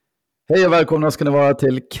Hej och välkomna ska ni vara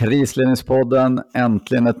till Krisledningspodden.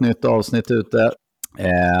 Äntligen ett nytt avsnitt ute.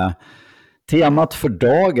 Temat för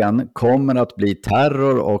dagen kommer att bli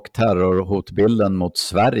terror och terrorhotbilden mot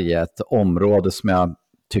Sverige. Ett område som jag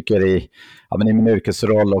tycker i min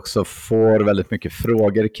yrkesroll också får väldigt mycket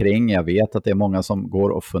frågor kring. Jag vet att det är många som går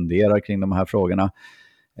och funderar kring de här frågorna.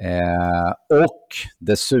 Och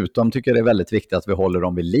dessutom tycker jag det är väldigt viktigt att vi håller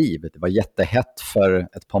dem vid liv. Det var jättehett för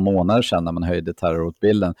ett par månader sedan när man höjde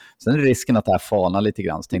terrorhotbilden. Sen är risken att det här fanar lite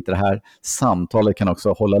grann. Så tänkte det här samtalet kan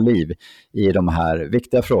också hålla liv i de här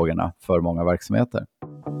viktiga frågorna för många verksamheter.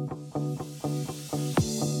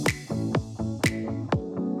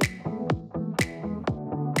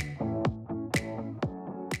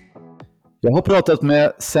 Jag har pratat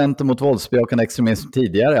med Center mot våldsbejakande extremism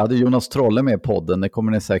tidigare. Jag hade Jonas Trolle med i podden, det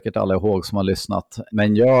kommer ni säkert alla ihåg som har lyssnat.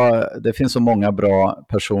 Men det finns så många bra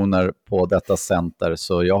personer på detta center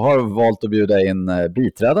så jag har valt att bjuda in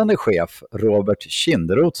biträdande chef Robert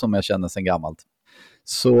Kindroth som jag känner sedan gammalt.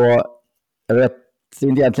 Så jag vet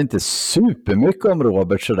egentligen inte supermycket om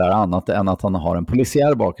Robert sådär annat än att han har en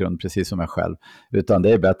polisiär bakgrund precis som jag själv. Utan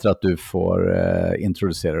det är bättre att du får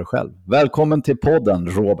introducera dig själv. Välkommen till podden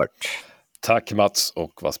Robert. Tack Mats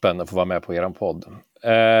och vad spännande att få vara med på er podd.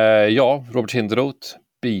 Robert Kindroth,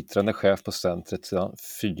 biträdande chef på centret sedan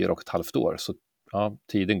 4,5 år. Så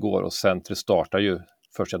tiden går och centret startar ju 1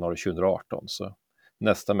 januari 2018 så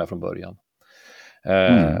nästan med från början.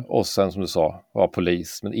 Och sen som du sa var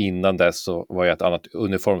polis, men innan dess så var jag ett annat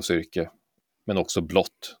uniformsyrke men också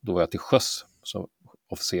blått. Då var jag till sjöss som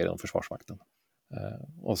officer inom Försvarsmakten.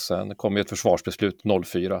 Och sen kom ju ett försvarsbeslut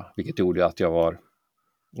 04 vilket gjorde att jag var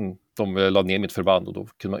de la ner mitt förband och då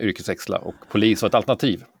kunde man yrkesväxla och polis var ett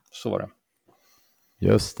alternativ. Så var det.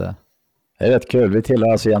 Just det. Det är rätt kul. Vi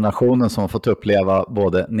tillhör alltså generationen som har fått uppleva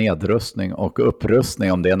både nedrustning och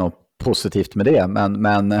upprustning om det är något positivt med det.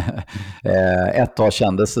 Men ett tag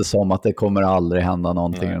kändes det som att det kommer aldrig hända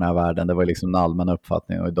någonting i den här världen. Det var liksom en allmän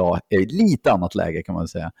uppfattning och idag är det ett lite annat läge kan man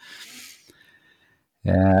säga.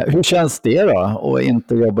 Hur känns det då att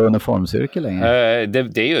inte jobba uniformsyrke längre?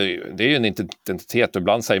 Det är ju en identitet.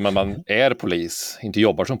 Ibland säger man är polis, inte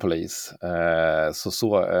jobbar som polis.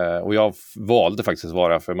 Och jag valde faktiskt att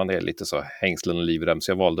vara, för man är lite så hängslen och livrem,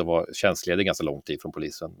 så jag valde att vara tjänstledig ganska lång tid från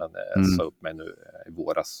polisen. Men sa upp mig nu i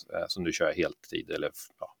våras, så nu kör jag heltid, eller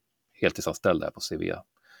heltidsanställd här på CV.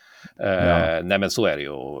 Nej men så är det ju,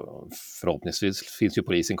 och förhoppningsvis finns ju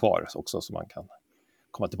polisen kvar också så man kan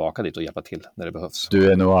komma tillbaka dit och hjälpa till när det behövs.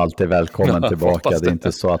 Du är nog alltid välkommen tillbaka. Det är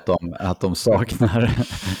inte så att de saknar.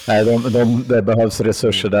 Nej, det behövs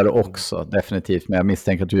resurser där också, definitivt. Men jag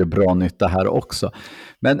misstänker att du gör bra nytta här också.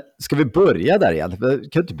 Men ska vi börja där igen?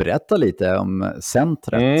 Kan du berätta lite om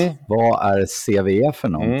centret? Vad är CVE för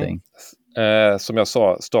någonting? Som jag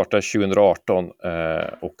sa, startar 2018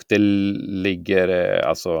 och det ligger,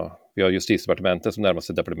 vi har justitiedepartementet som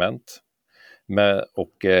närmaste departement.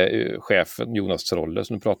 Och chefen Jonas Trolle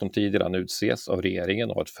som du pratade om tidigare, han utses av regeringen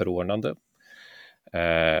och har ett förordnande.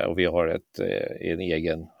 Och vi har en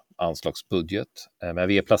egen anslagsbudget. Men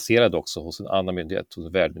vi är placerade också hos en annan myndighet, hos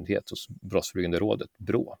en värdmyndighet, hos brottsförebyggande rådet,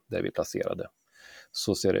 BRÅ, där vi är placerade.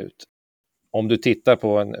 Så ser det ut. Om du tittar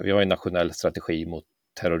på vi har en nationell strategi mot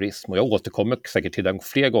terrorism och jag återkommer säkert till den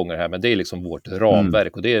fler gånger här, men det är liksom vårt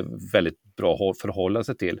ramverk och det är väldigt bra att förhålla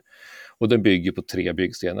sig till. Och den bygger på 3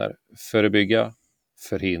 byggstenar. Förebygga,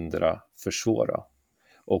 förhindra, försvåra.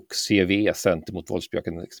 Och CVE, Center mot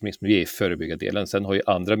våldsbejakande extremism, vi är i förebygga-delen. Sen har ju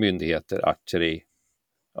andra myndigheter aktier i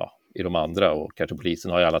de andra och kanske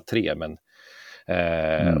polisen har ju alla 3. Men,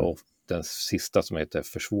 och den sista som heter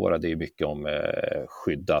försvåra, det är mycket om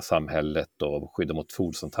skydda samhället och skydda mot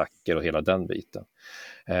våldsattacker och hela den biten.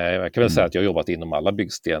 Jag kan väl säga att jag har jobbat inom alla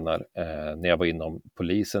byggstenar. När jag var inom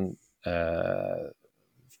polisen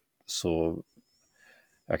så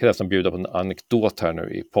jag kan nästan bjuda på en anekdot här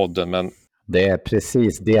nu i podden. Men det är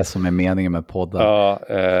precis det som är meningen med podden.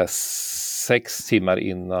 6 timmar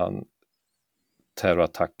innan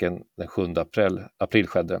terrorattacken den 7 april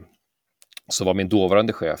skedde så var min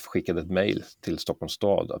dåvarande chef skickade ett mejl till Stockholms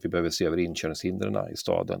stad att vi behöver se över inkörningshindren i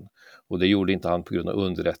staden. Och det gjorde inte han på grund av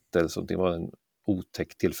underrättelse. Det var en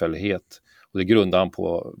otäck tillfällighet. Och det grundade han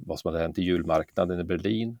på vad som hade hänt i julmarknaden i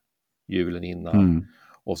Berlin julen innan.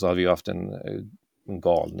 Och så hade vi haft en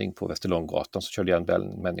galning på Västerlånggatan som körde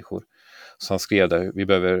igen människor. Så han skrev där, vi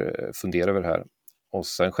behöver fundera över det här. Och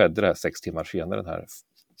sen skedde det här 6 timmar senare, den här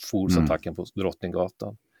våldsattacken på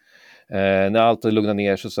Drottninggatan. När allt lugnade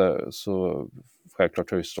ner så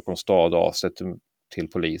självklart har ju Stockholms stad avsett till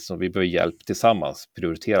polisen och vi behöver hjälp tillsammans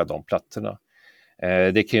prioritera de platserna.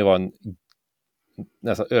 Det kan ju vara en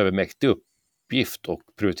nästan övermäktig uppgift och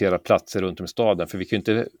prioritera platser runt om i staden, för vi kan ju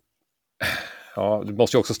inte Ja, du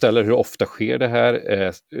måste ju också ställa hur ofta sker det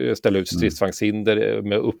här, ställa ut stridsvagnshinder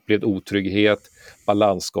med upplevd otrygghet,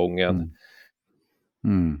 balansgången.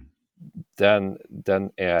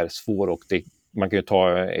 Den är svår, och man kan ju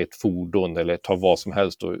ta ett fordon eller ta vad som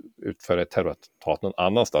helst och utföra ett terrorattentat någon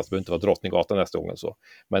annanstans. Det behöver inte vara Drottninggatan nästa gång. Så.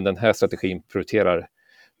 Men den här strategin prioriterar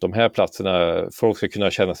de här platserna. Folk ska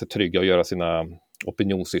kunna känna sig trygga och göra sina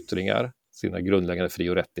opinionsyttringar, sina grundläggande fri-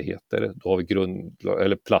 och rättigheter. Då har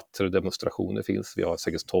vi platser och demonstrationer finns. Vi har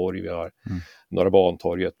Sergels torg, vi har Norra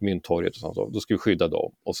Bantorget, Mynttorget och sånt. Då ska vi skydda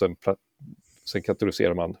dem. Och sen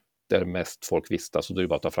kategoriserar man där mest folk vistas, och då är det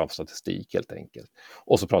bara att ta fram statistik helt enkelt.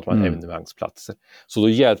 Och så pratar man evenemangsplatser. Så då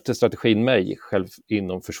hjälpte strategin mig själv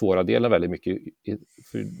inom försvåra-delen väldigt mycket.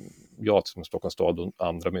 För jag som Stockholms stad och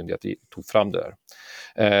andra myndigheter tog fram det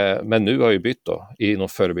där. Men nu har jag bytt då inom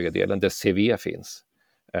förebyggande-delen där CV finns.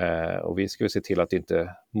 Och vi ska se till att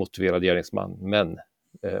inte motiverad gärningsman, men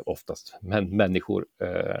oftast människor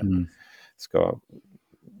ska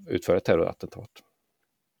utföra ett terrorattentat.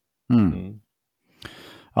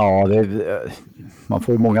 Ja, man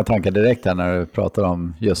får ju många tankar direkt här när du pratar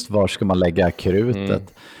om just var ska man lägga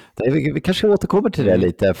krutet. Vi kanske återkommer till det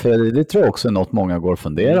lite, för det tror jag också är något många går och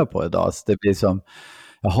funderar på idag. Så det blir som,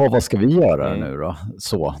 jaha, vad ska vi göra nu då?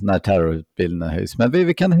 Så, när terrorhotbilden höjs. Men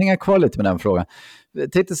vi kan hänga kvar lite med den frågan.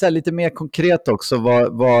 Jag tänkte säga lite mer konkret också.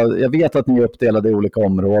 Jag vet att ni är uppdelade i olika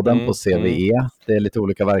områden på CVE. Det är lite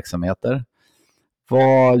olika verksamheter.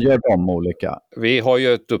 Vad gör de olika? Vi har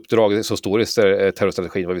ju ett uppdrag som står i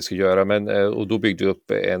terrorstrategin vad vi ska göra, och då byggde vi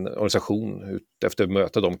upp en organisation efter att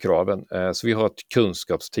möta de kraven. Så vi har ett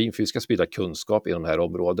kunskapsteam, för vi ska sprida kunskap inom det här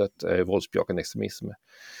området, våldsbejakande extremism.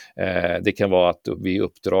 Det kan vara att vi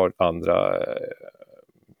uppdrar andra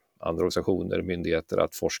organisationer, myndigheter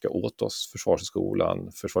att forska åt oss,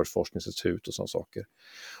 Försvarshögskolan, Försvarsforskningsinstitut och sådana saker.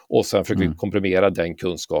 Och sen försöker vi komprimera den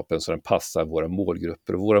kunskapen så den passar våra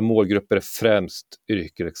målgrupper. Och våra målgrupper är främst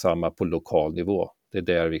yrkesverksamma på lokal nivå. Det är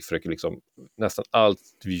där vi försöker nästan allt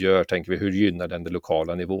vi gör tänker vi, hur gynnar den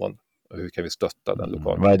lokala nivån? Och hur kan vi stötta den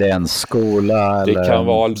lokala? Vad är det, en skola? Det kan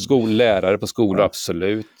vara skollärare på skolor,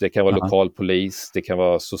 absolut. Det kan vara lokal polis, det kan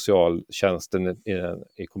vara socialtjänsten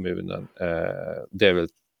i kommunen. Det är väl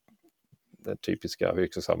den typiska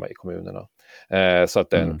yrkesverksamma i kommunerna. Så att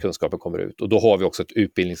den kunskapen kommer ut. Och då har vi också ett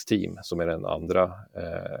utbildningsteam som är den andra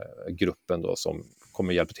gruppen då, som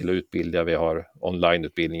kommer hjälpa till att utbilda. Vi har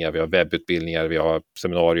onlineutbildningar, vi har webbutbildningar, vi har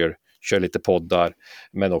seminarier, kör lite poddar,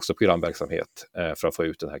 men också programverksamhet för att få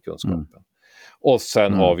ut den här kunskapen. Och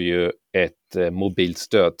sen har vi ju ett mobilt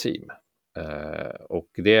stödteam. Och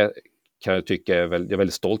det kan jag tycka jag är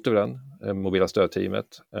väldigt stolt över den mobila stödteamet.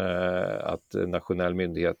 Att nationell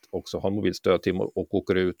myndighet också har mobilt stödteam och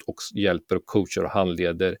åker ut och hjälper och coachar och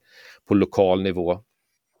handleder på lokal nivå.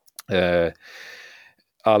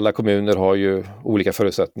 Alla kommuner har ju olika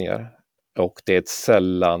förutsättningar, och det är ett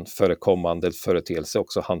sällan förekommande företeelse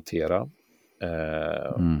också att hantera.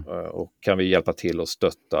 Och kan vi hjälpa till och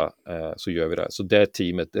stötta så gör vi det. Så det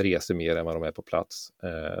teamet reser mer än vad de är på plats.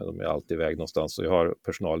 De är alltid iväg någonstans, och jag har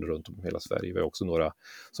personal runt om i hela Sverige. Vi har också några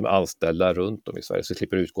som är anställda runt om i Sverige, så vi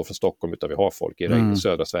slipper utgå från Stockholm, utan vi har folk i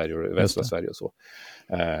södra Sverige och västra Sverige och så.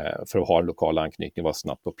 För att ha en lokal anknytning och vara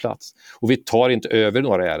snabbt på plats. Och vi tar inte över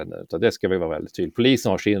några ärenden, utan det ska vi vara väldigt tydliga. Polisen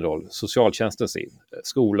har sin roll, socialtjänsten sin,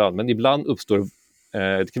 skolan, men ibland uppstår,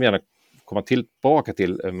 det kan vi gärna komma tillbaka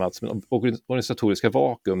till, Mats, organisatoriska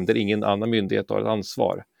vakuum där ingen annan myndighet har ett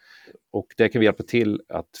ansvar. Och det kan vi hjälpa till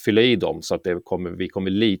att fylla i dem så att vi kommer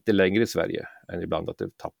lite längre i Sverige än ibland att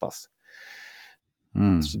det tappas.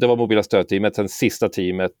 Så det var mobila stödteamet. Sen sista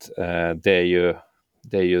teamet, det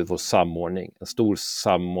är ju vår samordning. En stor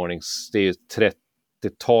samordning. Det är ju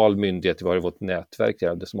 30-tal myndigheter vi har i vårt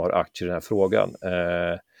nätverk som har aktier i den här frågan.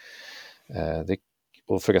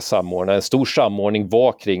 Och försöka samordna. En stor samordning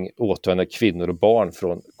var kring återvändande kvinnor och barn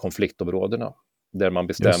från konfliktområdena. Där man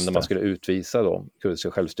bestämde man skulle utvisa dem.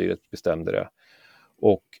 Kurdiska självstyret bestämde det.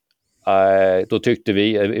 Och då tyckte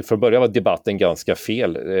vi, från början var debatten ganska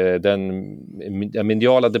fel. Den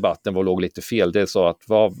mediala debatten låg lite fel. Det sa att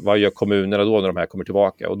vad gör kommunerna då när de här kommer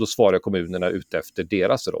tillbaka? Och då svarar kommunerna ut efter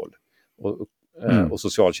deras roll. Och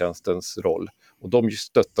socialtjänstens roll. Och de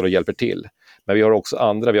stöttar och hjälper till. Men vi har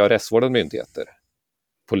också vi har rättsvårdande myndigheter.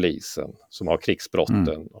 Polisen som har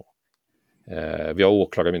krigsbrotten. Vi har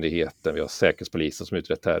åklagarmyndigheten, vi har säkerhetspolisen som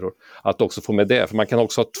utreder terror. Att också få med det, för man kan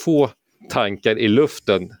också ha två tankar i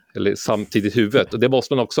luften eller samtidigt i huvudet, och det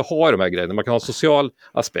måste man också ha i de här grejerna. Man kan ha en social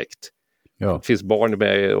aspekt. Det finns barn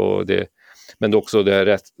med, men också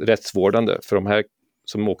det rättsvårdande, för de här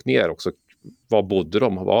som åkt ner också Var bodde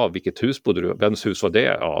de? Ja, vilket hus bodde du? Vems hus var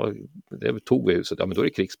det? Ja, det tog vi huset. Ja, men då är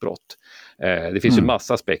det krigsbrott. Det finns ju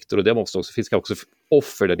massa aspekter, och det måste också, finns också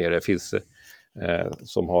offer där nere. Det finns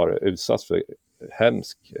som har utsatts för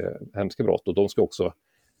hemska brott, och de ska också,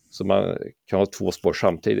 så man kan ha 2 spår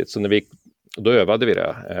samtidigt. Så då övade vi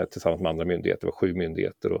det tillsammans med andra myndigheter. Det var 7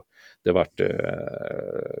 myndigheter, och det var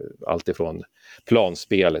allt ifrån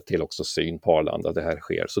planspelet till också syn på Arlanda. Det här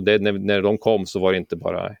sker. Så när de kom så var det inte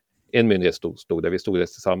bara en myndighet stod där. Vi stod där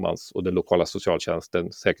tillsammans, och den lokala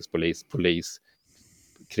socialtjänsten, säkerhetspolis, polis,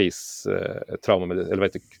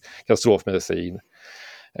 katastrofmedicin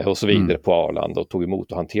och så vidare på Arlanda, och tog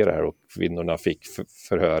emot och hanterade det här, och kvinnorna fick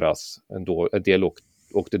förhöras ändå. En del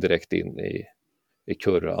åkte direkt in i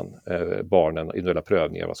kurran, barnen, individuella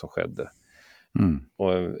prövningar, vad som skedde.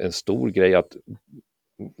 Och en stor grej att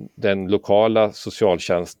den lokala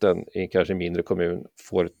socialtjänsten i kanske en mindre kommun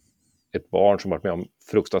får ett barn som varit med om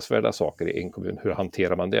fruktansvärda saker i en kommun. Hur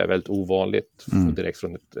hanterar man det? Det är väldigt ovanligt direkt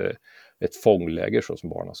från ett fångläger så som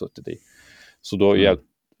barn har suttit i. Så då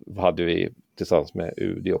hade vi tillsammans med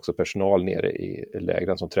UD också personal nere i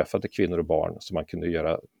lägren som träffade kvinnor och barn, så man kunde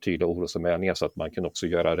göra tydliga orosanmälningar, så att man kunde också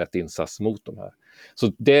göra rätt insats mot de här.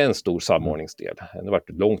 Så det är en stor samordningsdel. Det har varit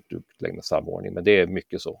långt utlängd samordning, men det är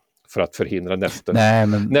mycket så för att förhindra nästa.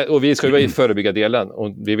 Och vi ska ju vara i förebygga delen,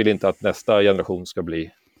 och vi vill inte att nästa generation ska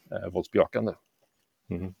bli våldsbejakande.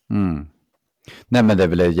 Nej, men det är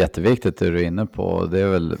väl jätteviktigt det du är inne på. Det är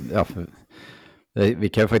väl, vi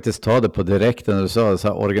kan ju faktiskt ta det på direkten, när du sa så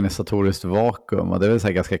här organisatoriskt vakuum, och det är väl så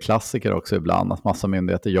här ganska klassiker också ibland, att massa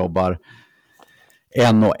myndigheter jobbar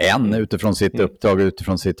en och en utifrån sitt uppdrag,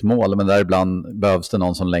 utifrån sitt mål, men där ibland behövs det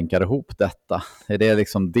någon som länkar ihop detta. Är det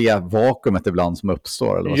liksom det vakuumet ibland som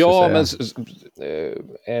uppstår? Eller vad ja, men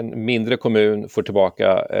en mindre kommun får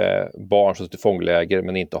tillbaka barn som sitter i fångläger,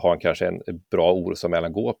 men inte har kanske en bra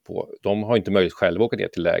orosanmälan gå på. De har inte möjlighet själva att åka ner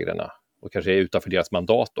till lägren, och kanske är utanför deras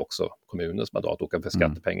mandat också, kommunens mandat, åka för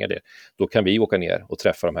skattepengar. Då kan vi åka ner och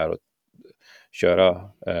träffa de här och köra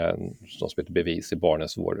som heter bevis i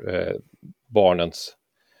barnens vård,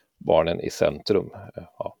 barnen i centrum.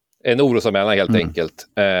 En orosanmälan helt enkelt,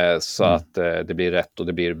 så att det blir rätt och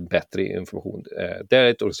det blir bättre information. Det är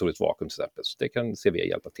ett organisatoriskt vakuum till exempel, så det kan CV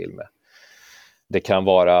hjälpa till med. Det kan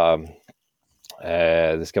vara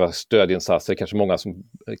det ska vara stödinsatser, kanske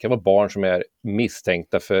det kan vara barn som är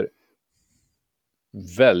misstänkta för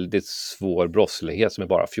väldigt svår brottslighet som är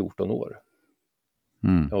bara 14 år.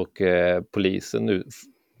 Och polisen nu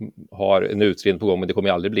har en utredning på gång, men det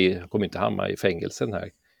kommer inte hamna i fängelsen här.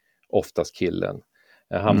 Oftast killen.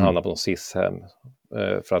 Han hamnar på någon SIS-hem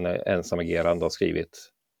för han är ensamagerande och har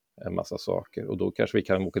skrivit en massa saker. Och då kanske vi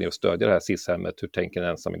kan åka ner och stödja det här SIS-hemmet. Hur tänker en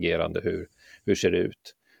ensamagerande? Hur ser det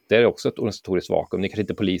ut? Det är också ett organisatoriskt vakuum. Det kanske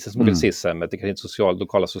inte polisen som åker till SIS-hemmet. Det kanske inte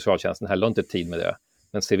lokala socialtjänsten heller inte tid med det.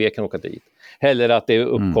 Men CV kan åka dit. Heller att det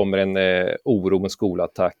uppkommer en oro med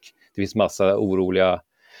skolattack. Det finns massa oroliga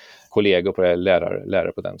kollegor på det,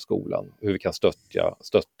 lärare på den skolan. Hur vi kan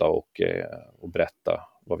stötta och berätta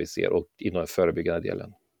vad vi ser, och inom den förebyggande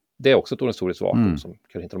delen. Det är också ett organisatoriskt vakuum som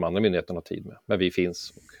kanske inte de andra myndigheterna har tid med. Men vi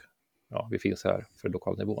finns här för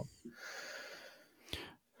lokal nivån.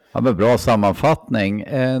 Ja, men bra sammanfattning.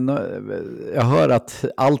 Jag hör att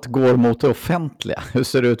allt går mot det offentliga. Hur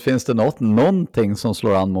ser det ut? Finns det någonting som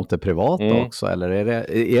slår an mot det privata också? Eller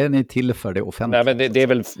är ni till för det offentliga? Nej, men det är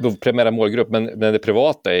väl primära målgrupp, men det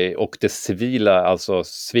privata och det civila, alltså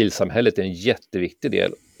civilsamhället, är en jätteviktig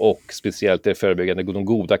del. Och speciellt det förebyggande, de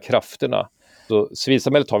goda krafterna. Så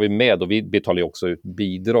civilsamhället har vi med, och vi betalar ju också ut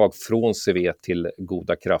bidrag från CV till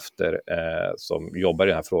goda krafter som jobbar i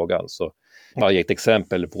den här frågan. Så jag ger ett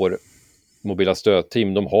exempel. Vår mobila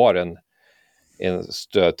stödteam, de har en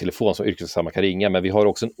stödtelefon som yrkesverksamma kan ringa, men vi har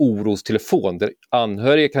också en orostelefon där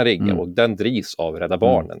anhöriga kan ringa, och den drivs av Rädda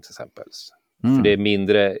Barnen till exempel. För det är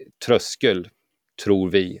mindre tröskel, tror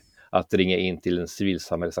vi, att ringa in till en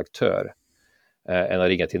civilsamhällsaktör än att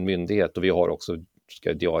ringa till en myndighet. Och vi har också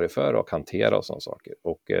ska diarieföra och hantera och sådana saker.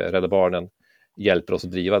 Och Rädda Barnen hjälper oss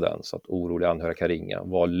att driva den, så att oroliga anhöriga kan ringa,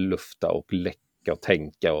 vara lufta och läcka och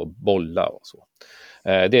tänka och bolla och så.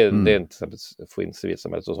 Det är till exempel få in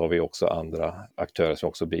civilsamhället, och så har vi också andra aktörer som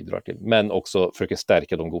också bidrar till, men också försöker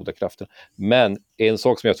stärka de goda krafterna. Men en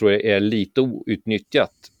sak som jag tror är lite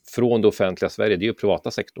outnyttjat från det offentliga Sverige, det är ju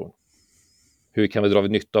privata sektorn. Hur kan vi dra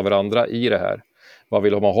nytta av varandra i det här? Vad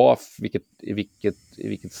vill man ha? I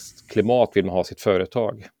vilket klimat vill man ha sitt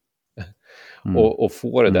företag? Och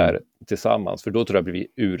få det där tillsammans. För då tror jag blir vi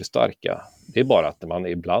urstarka. Det är bara att man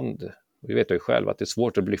ibland, och vi vet ju själv att det är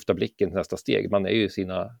svårt att lyfta blicken till nästa steg. Man är ju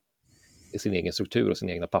i sin egen struktur och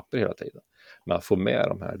sina egna papper hela tiden. Men att få med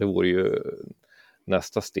de här, det vore ju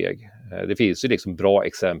nästa steg. Det finns ju liksom bra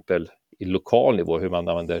exempel i lokal nivå hur man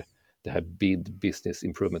använder det här BID, Business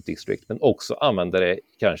Improvement District, men också använder det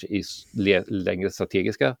kanske i längre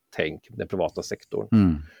strategiska tänk, den privata sektorn,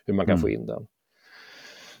 hur man kan få in den.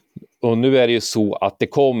 Och nu är det ju så att det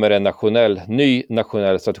kommer en ny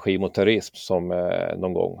nationell strategi mot terrorism som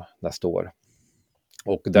någon gång nästa år.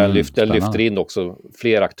 Och den lyfter in också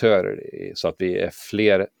fler aktörer så att vi är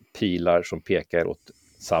fler pilar som pekar åt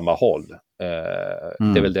samma håll.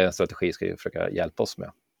 Det är väl den strategi ska vi försöka hjälpa oss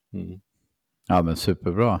med. Ja, men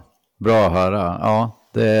superbra. Bra att höra. Ja,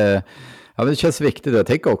 det känns viktigt. Jag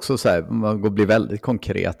tänker också så här, man blir väldigt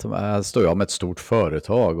konkret. Här står jag med ett stort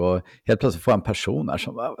företag och helt plötsligt får en person här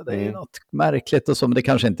som, det är något märkligt och så, men det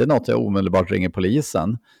kanske inte är något jag omedelbart ringer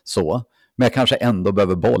polisen så. Men jag kanske ändå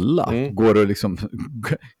behöver bolla. Går det liksom,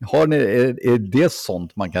 är det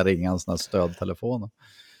sånt man kan ringa en sån här stödtelefon?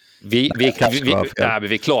 Vi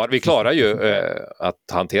klarar ju att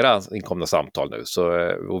hantera inkomna samtal nu.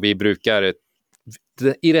 Och vi brukar...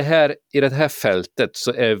 I det här fältet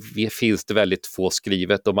så finns det väldigt få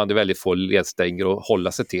skrivet och man är väldigt få ledstänger att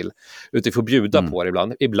hålla sig till. Utan vi får bjuda på det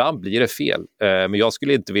ibland. Ibland blir det fel. Men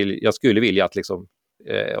jag skulle vilja att liksom,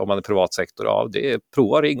 om man är privat sektor,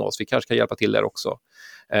 prova ringa oss. Vi kanske kan hjälpa till där också.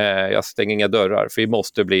 Jag stänger inga dörrar för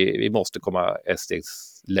vi måste komma ett steg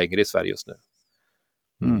längre i Sverige just nu.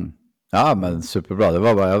 Ja, men superbra. Det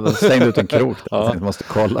var bara, jag stängde ut en krok där. Jag måste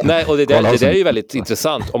kolla. Nej, och det där är ju väldigt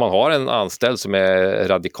intressant. Om man har en anställd som är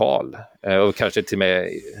radikal och kanske till och med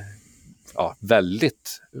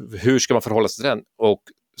väldigt, hur ska man förhålla sig till den? Och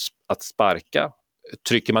att sparka,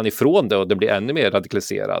 trycker man ifrån det och det blir ännu mer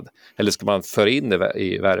radikaliserad? Eller ska man föra in det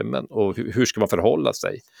i värmen? Och hur ska man förhålla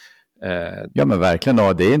sig? Ja, men verkligen.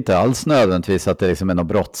 Det är inte alls nödvändigtvis att det liksom är något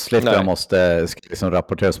brottsligt. Jag måste liksom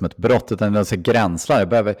rapportera som ett brott, utan det är gränslar.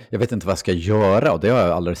 Jag vet inte vad jag ska göra och det har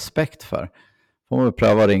jag all respekt för. Får vi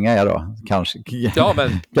pröva att ringa er då? Kanske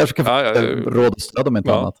kan få råd och stöd om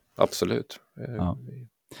inte annat. Absolut.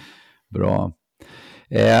 Bra.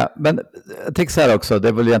 Men jag tänker så här också, det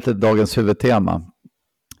är väl egentligen dagens huvudtema.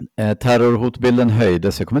 Terrorhotbilden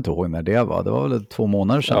höjdes, jag kommer inte ihåg när det var. Det var väl 2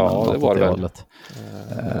 månader sedan. Ja, det var det väl.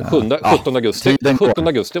 17 augusti. 17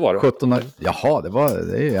 augusti var det. Jaha,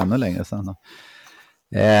 det är ju ännu längre sedan.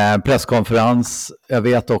 Presskonferens. Jag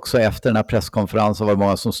vet också efter den här presskonferensen var det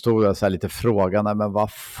många som stod och så här lite frågande, men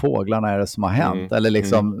vad fåglarna är det som har hänt? Eller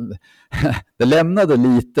liksom, det lämnade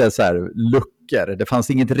lite så här luckor. Det fanns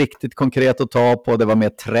inget riktigt konkret att ta på. Det var mer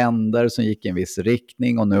trender som gick i en viss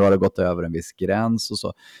riktning och nu har det gått över en viss gräns och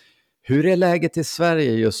så. Hur är läget i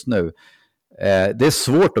Sverige just nu? Det är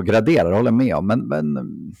svårt att gradera, det håller jag med om, men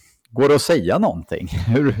går det att säga någonting?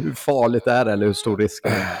 Hur farligt är det eller hur stor risk är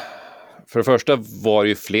det? För det första var det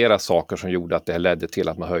ju flera saker som gjorde att det ledde till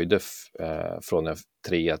att man höjde från en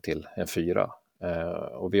 3 till en 4.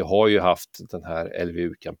 Och vi har ju haft den här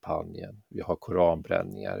LVU-kampanjen, vi har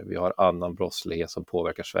koranbränningar, vi har annan brottslighet som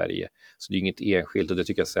påverkar Sverige. Så det är inget enskilt och det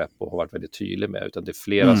tycker jag Säpo har varit väldigt tydlig med, utan det är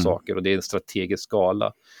flera saker och det är en strategisk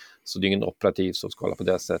skala. Så det är ingen operativ som skala på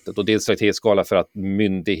det sättet. Och det är en strategisk skala för att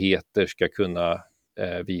myndigheter ska kunna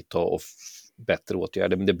vidta och bättre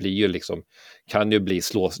åtgärder, men det blir ju liksom, kan ju bli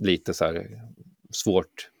lite så här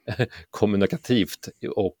svårt kommunikativt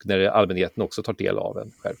och när allmänheten också tar del av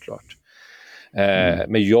en, självklart.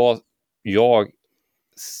 Men jag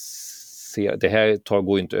ser, det här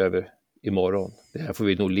går inte över imorgon. Det här får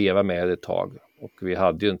vi nog leva med ett tag. Och vi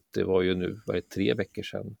hade ju inte, det var ju nu, var det 3 veckor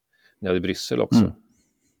sedan, när jag hade i Bryssel också.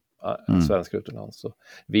 Svenskar utomlands. Så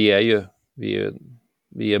vi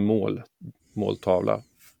är måltavla.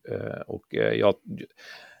 Och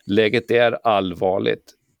läget är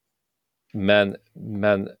allvarligt, men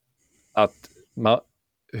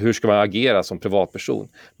hur ska man agera som privatperson?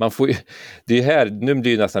 Man får ju, det är här, nu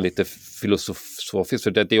blir det nästan lite filosofiskt,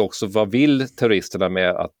 för det är också, vad vill terroristerna med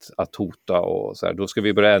att hota och så här. Då ska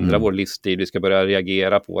vi börja ändra vår livsstil, vi ska börja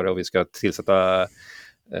reagera på det och vi ska tillsätta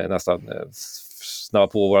nästan snabba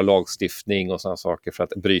på våra lagstiftning och sådana saker för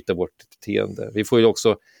att bryta vårt beteende. Vi får ju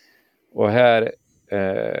också, och här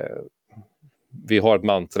vi har ett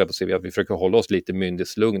mantra på CV att vi försöker hålla oss lite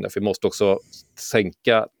myndighetslugna, för vi måste också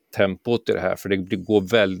sänka tempot i det här, för det går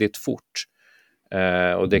väldigt fort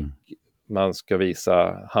och man ska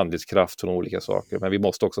visa handlingskraft från olika saker, men vi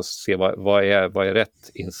måste också se vad är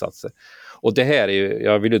rätt insatser. Och det här är ju,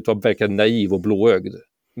 jag vill inte verka naiv och blåögd,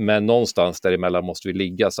 men någonstans däremellan måste vi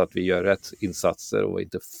ligga så att vi gör rätt insatser och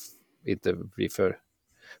inte blir för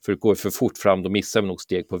går för fort fram, då missar vi nog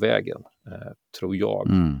steg på vägen, tror jag.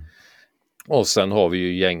 Och sen har vi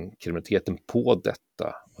ju gängkriminaliteten på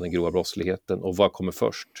detta och den grova brottsligheten, och vad kommer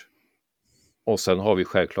först? Och sen har vi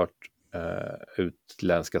självklart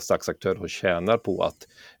utländska statsaktörer som tjänar på att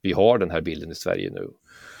vi har den här bilden i Sverige nu.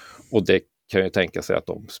 Och det kan ju tänka sig att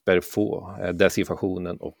de spär på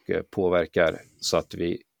desinformationen och påverkar så att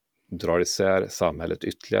vi drar isär samhället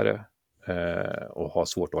ytterligare och har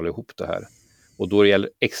svårt att hålla ihop det här. Och då gäller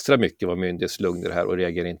extra mycket vad myndighetslugn det här och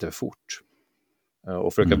reagerar inte för fort.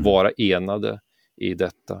 Och försöka vara enade i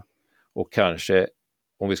detta. Och kanske,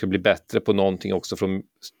 om vi ska bli bättre på någonting också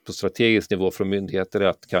på strategisk nivå från myndigheter,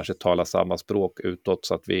 att kanske tala samma språk utåt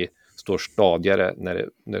så att vi står stadigare när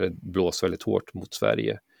det blåser väldigt hårt mot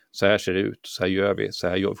Sverige. Så här ser det ut, så här gör vi, så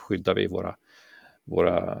här skyddar vi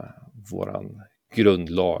våran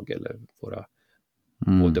grundlag eller vår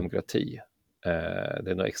demokrati.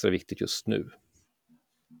 Det är nog extra viktigt just nu.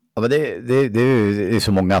 Ja, men det är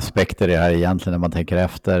så många aspekter i det här egentligen när man tänker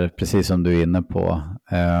efter, precis som du är inne på.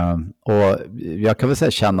 Och jag kan väl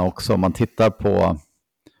säga känna också, om man tittar på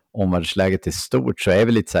omvärldsläget i stort, så är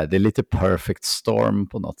vi lite så här, det är lite perfect storm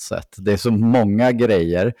på något sätt. Det är så många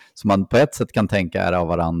grejer som man på ett sätt kan tänka är av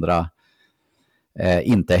varandra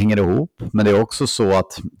inte hänger ihop. Men det är också så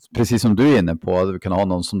att, precis som du är inne på, vi kan ha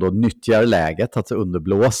någon som då nyttjar läget att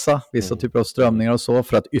underblåsa vissa typer av strömningar och så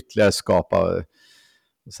för att ytterligare skapa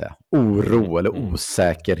oro eller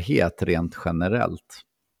osäkerhet rent generellt.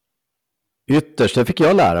 Ytterst, det fick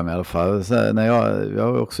jag lära mig i alla fall. När jag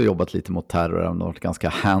har också jobbat lite mot terror och varit ganska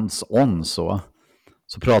hands-on så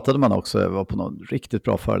pratade man också, jag var på någon riktigt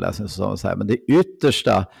bra föreläsning som sa så här, men det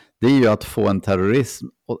yttersta, det är ju att få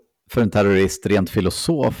för en terrorist rent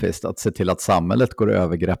filosofiskt att se till att samhället går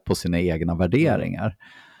övergrepp på sina egna värderingar.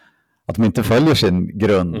 Att de inte följer sin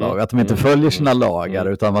grundlag, att de inte följer sina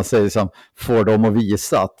lagar, utan man säger som får dem att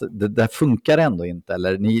visa att det där funkar ändå inte,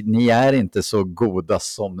 eller ni är inte så goda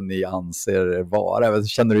som ni anser er vara.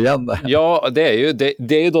 Känner du igen det? Ja,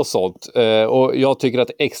 det är ju då sånt. Och jag tycker att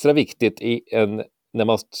det är extra viktigt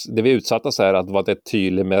när vi är utsatta så här, att vara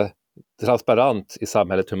tydlig med transparent i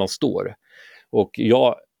samhället hur man står. Och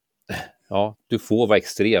du får vara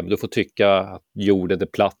extrem, du får tycka att jorden är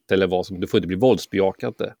platt eller vad som, du får inte bli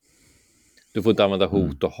våldsbejakande. Du får inte använda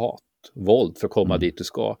hot och våld för att komma dit du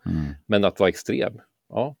ska. Men att vara extrem,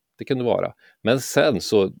 det kan du vara. Men sen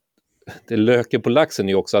så, det löken på laxen är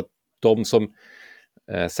ju också att de som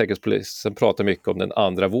säkerhetspolisen pratar mycket om den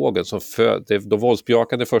andra vågen. De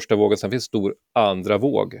våldsbejakande första vågen, sen finns stor andra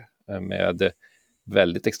våg med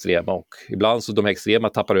väldigt extrema. Och ibland så de extrema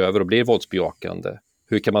tappar över och blir våldsbejakande.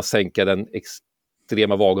 Hur kan man sänka den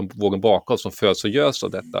extrema vågen bakom som föds och görs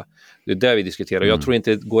av detta? Det är det vi diskuterar. Jag tror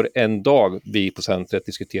inte det går en dag vi på centret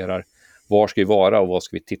diskuterar var ska vi vara och vad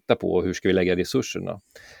ska vi titta på och hur ska vi lägga resurserna.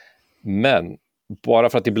 Men bara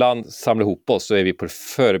för att ibland samla ihop oss så är vi på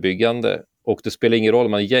förebyggande, och det spelar ingen roll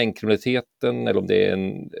om man är gängkriminaliteten eller om det är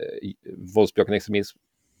en våldsbejakande extremism.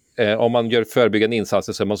 Om man gör förebyggande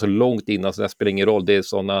insatser så är man så långt innan så det spelar ingen roll. Det är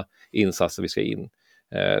sådana insatser vi ska in.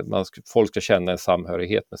 Folk ska känna en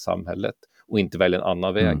samhörighet med samhället och inte välja en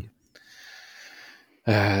annan väg.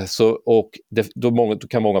 Då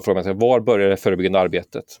kan många fråga sig, var börjar det förebyggande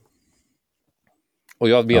arbetet? Och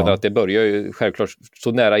jag menar att det börjar ju självklart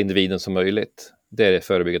så nära individen som möjligt. Det är det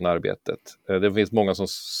förebyggande arbetet. Det finns många som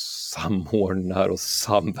samordnar och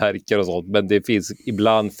samverkar och sånt, men det finns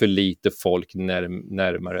ibland för lite folk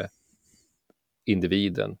närmare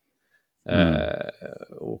individen.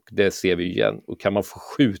 Och det ser vi igen. Och kan man få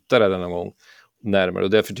skjuta det någon gång närmare, och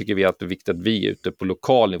därför tycker vi att det är viktigt att vi är ute på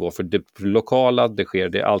lokal nivå, för det lokala, det sker,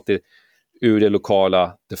 det är alltid ur det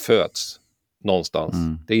lokala det föds någonstans.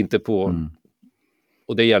 Det är inte på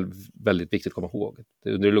och det är väldigt viktigt att komma ihåg. Det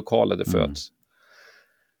är under det lokala det föds.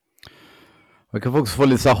 Man kan också få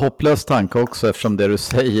lite så här hopplös tanke också, eftersom det du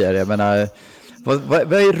säger, jag menar,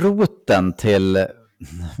 vad är roten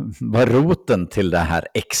till det här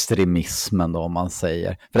extremismen då, om man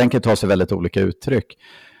säger? För den kan ta sig väldigt olika uttryck.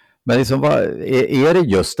 Men liksom, är det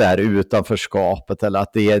just det här utanförskapet, eller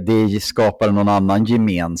att det skapar någon annan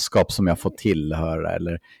gemenskap som jag får tillhöra,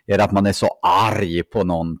 eller är det att man är så arg på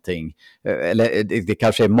någonting? Eller det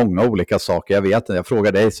kanske är många olika saker, jag vet inte. Jag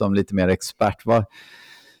frågar dig som lite mer expert,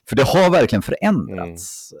 för det har verkligen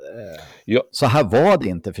förändrats. Så här var det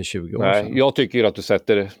inte för 20 år sedan. Jag tycker att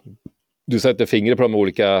du sätter fingret på de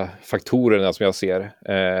olika faktorerna som jag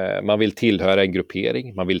ser. Man vill tillhöra en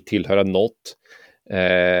gruppering, man vill tillhöra något.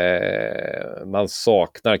 Man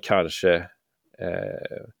saknar kanske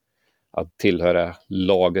att tillhöra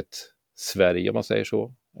laget Sverige, om man säger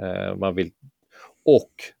så.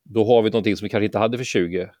 Och då har vi någonting som vi kanske inte hade för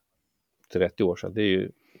 20-30 år sedan. Det är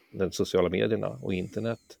ju de sociala medierna och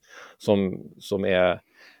internet som är,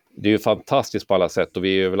 det är ju fantastiskt på alla sätt, och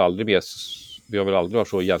vi är väl aldrig mer vi har väl aldrig varit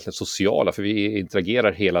så egentligen sociala, för vi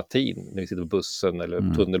interagerar hela tiden när vi sitter på bussen eller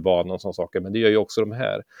på tunnelbanan och sådana saker, men det gör ju också de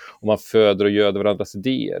här. Och man föder och göder varandras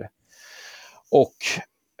idéer. Och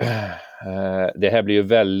det här blir ju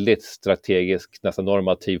väldigt strategisk, nästan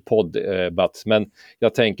normativ podd, Bats, men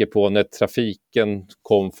jag tänker på när trafiken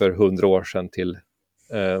kom för 100 år sedan till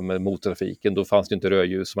med motortrafiken, då fanns det inte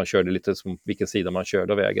rödljus, man körde lite som vilken sida man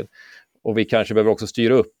körde av vägen. Och vi kanske behöver också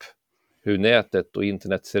styra upp hur nätet och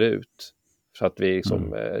internet ser ut, så att vi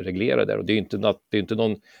liksom reglerar det. Och det är inte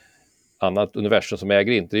någon annat universum som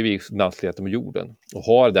äger inte, det är vi mänskligheten med jorden, och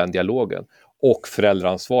har den dialogen. Och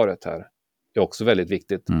föräldraansvaret här är också väldigt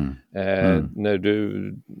viktigt. När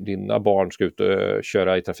dina barn ska ut och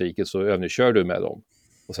köra i trafiken, så övningskör du med dem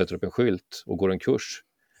och sätter upp en skylt och går en kurs.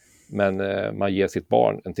 Men man ger sitt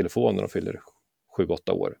barn en telefon när de fyller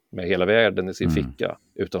 7-8 år med hela världen i sin ficka,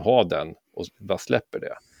 utan ha den och bara släpper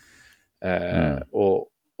det.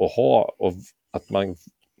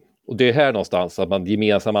 Och det är här någonstans att man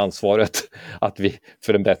gemensamma ansvaret att vi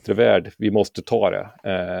för en bättre värld, vi måste ta det.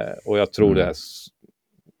 Och jag tror det här,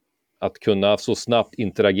 att kunna så snabbt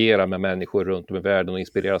interagera med människor runt om i världen och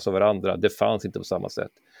inspireras av varandra, det fanns inte på samma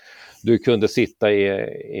sätt. Du kunde sitta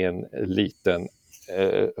i en liten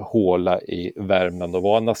håla i Värmland och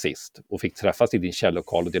vara nazist och fick träffas i din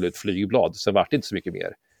källokal och dela ut flygblad. Sen var det inte så mycket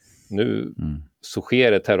mer. Nu så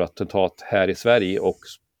sker ett terrorattentat här i Sverige och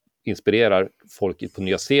inspirerar folk på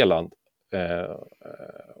Nya Zeeland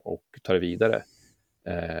och tar det vidare.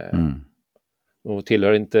 Och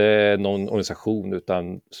tillhör inte någon organisation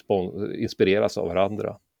utan inspireras av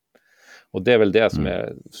varandra. Och det är väl det som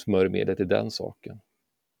är smörjmedlet i den saken.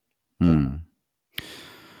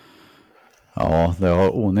 Ja, det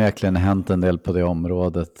har onekligen hänt en del på det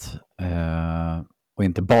området. Och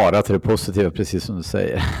inte bara till det positiva, precis som du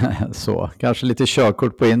säger. Så, kanske lite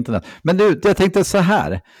körkort på internet. Men du, jag tänkte så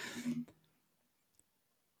här.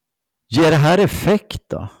 Ger det här effekt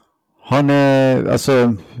då? Har ni,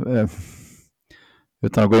 alltså,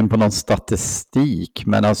 utan att gå in på någon statistik,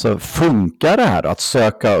 men alltså funkar det här då? Att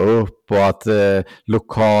söka upp och att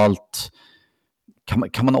lokalt,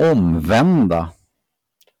 kan man omvända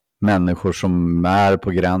människor som är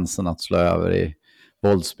på gränsen att slå över i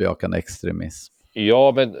våldsbejakande extremism?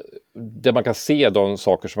 Ja, men det man kan se, de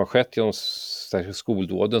saker som har skett genom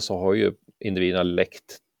skoldåden, så har ju individerna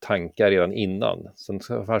läckt tankar redan innan. Sen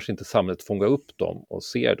kanske inte samhället fånga upp dem och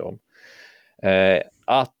ser dem.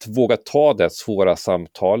 Att våga ta det svåra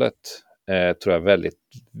samtalet tror jag är väldigt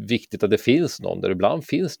viktigt, att det finns någon där. Ibland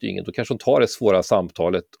finns det ju ingen, då kanske de tar det svåra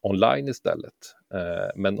samtalet online istället.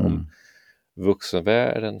 Men om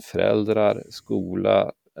vuxenvärlden, föräldrar,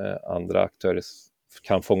 skola, andra aktörer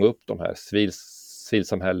kan fånga upp de här,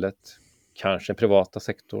 civilsamhället, kanske den privata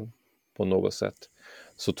sektorn på något sätt,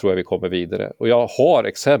 så tror jag vi kommer vidare. Och jag har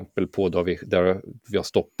exempel på där vi har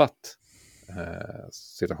stoppat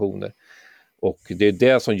situationer. Och det är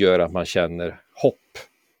det som gör att man känner hopp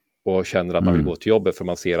och känner att man vill gå till jobbet, för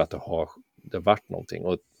man ser att det har varit någonting.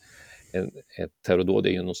 Och ett terrordåd är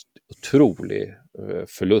ju en otrolig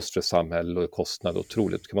förlust för samhället och kostnad.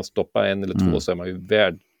 Otroligt. Kan man stoppa en eller två, så är man ju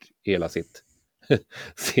värd hela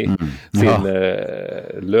sin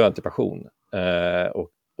lön till pension.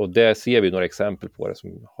 Och där ser vi några exempel på det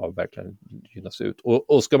som har verkligen gynnats ut.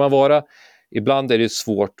 Och ska man vara, ibland är det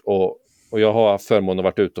svårt, och jag har förmånen att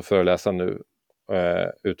varit ute och föreläsa nu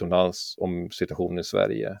utomlands om situationen i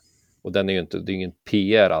Sverige. Och det är ingen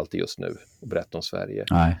PR alltid just nu att berätta om Sverige.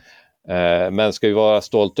 Nej. Men ska vi vara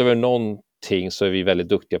stolta över någonting, så är vi väldigt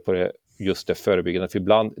duktiga på det, just det förebyggande. För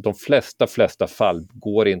ibland, de flesta fall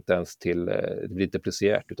går inte ens till, det blir inte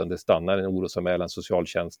polisiärt, utan det stannar en orosanmälan,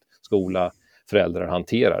 socialtjänst, skola, föräldrar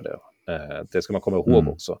hanterar det. Det ska man komma ihåg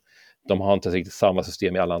också. De har inte riktigt samma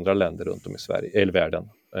system i alla andra länder runt om i Sverige eller världen.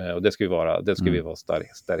 Och det ska vi vara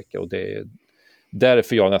stärka. Och det är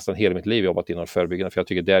därför jag nästan hela mitt liv jobbat inom förebyggande, för jag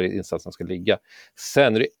tycker där insatsen ska ligga.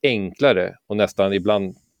 Sen är det enklare, och nästan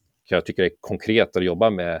ibland kan jag tycka det är konkret att jobba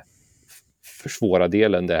med försvåra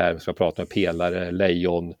delen, det här som jag pratar om, pelare,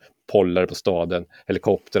 lejon, pollar på staden,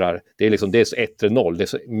 helikoptrar. Det är så 1-0, det är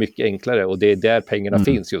så mycket enklare, och det är där pengarna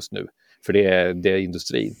finns just nu, för det är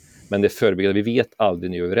industrin. Men det förebyggande, vi vet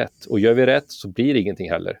aldrig när vi gör rätt, och gör vi rätt så blir det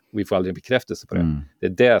ingenting heller, och vi får aldrig en bekräftelse på det. Det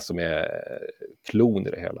är det som är klon i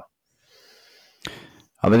det hela.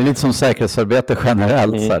 Ja, men det är lite som säkerhetsarbete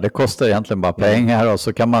generellt. Så här. Det kostar egentligen bara pengar, och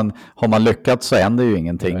så har man lyckats så händer ju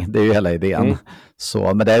ingenting. Det är ju hela idén.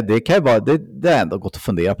 Så, men det kan ju vara, det är ändå gott att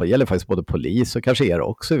fundera på. Det gäller faktiskt både polis och kanske er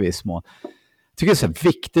också i viss mån. Jag tycker det är så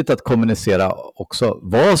viktigt att kommunicera också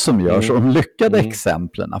vad som görs och de lyckade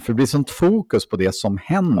exemplen. För det blir sånt fokus på det som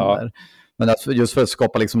händer. Men just för att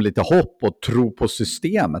skapa liksom lite hopp och tro på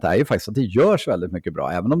systemet är ju faktiskt att det görs väldigt mycket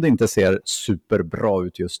bra, även om det inte ser superbra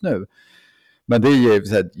ut just nu. Men det är ju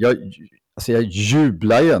så här, jag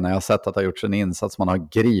jublar ju när jag har sett att det har gjorts en insats, man har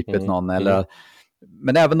gripit någon.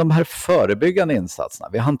 Men även de här förebyggande insatserna.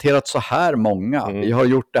 Vi har hanterat så här många. Vi har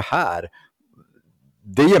gjort det här.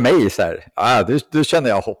 Det ger mig så här, det känner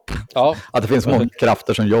jag hopp. Ja. Att det finns många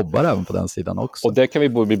krafter som jobbar även på den sidan också. Och det kan vi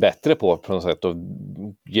bli bättre på något sätt och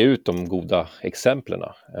ge ut de goda exemplen.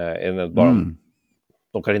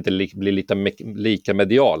 De kan inte bli lika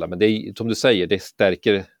mediala, men det är, som du säger, det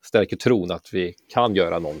stärker tron att vi kan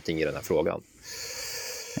göra någonting i den här frågan.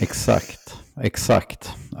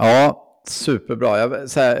 Exakt. Ja, superbra.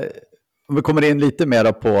 Om vi kommer in lite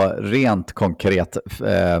mer på rent konkret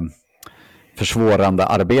försvårande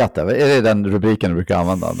arbete. Är det den rubriken du brukar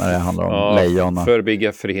använda när det handlar om lejon?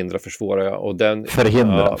 Förebygga, förhindra, försvåra. Och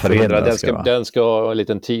Förhindra. Den ska ha en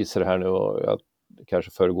liten teaser här nu och jag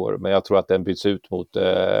kanske föregår. Men jag tror att den byts ut mot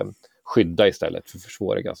skydda istället. För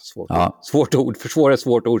försvåra är ganska svårt. Svårt ord. Försvåra är ett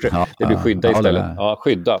svårt ord. Det blir skydda istället.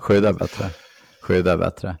 Skydda. Skydda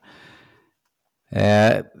bättre.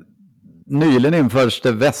 Nyligen införs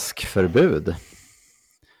det väskförbud.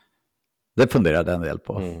 Det funderade en del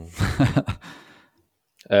på.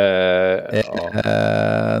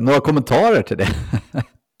 Några kommentarer till det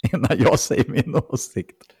innan jag säger min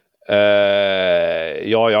åsikt.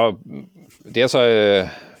 Dels har jag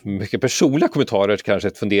mycket personliga kommentarer, kanske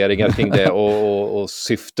funderingar kring det och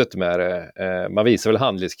syftet med det. Man visar väl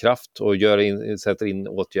handlingskraft och sätter in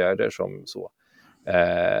åtgärder som så.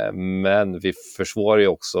 Men vi försvarar ju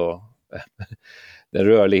också den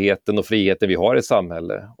rörligheten och friheten vi har i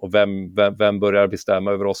samhället. Och vem börjar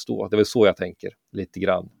bestämma över oss då? Det är väl så jag tänker, lite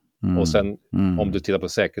grann. Och sen om du tittar på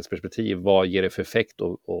säkerhetsperspektiv, vad ger det för effekt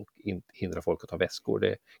och hindra folk att ta väskor?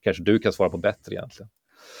 Det kanske du kan svara på bättre egentligen.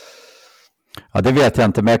 Ja, det vet jag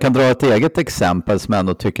inte, men jag kan dra ett eget exempel som jag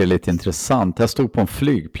ändå tycker är lite intressant. Jag stod på en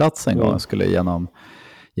flygplats en gång och skulle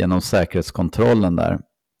genom säkerhetskontrollen där.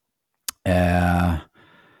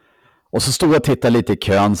 Och så stod jag och tittade lite i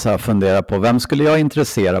kön så jag funderade på vem skulle jag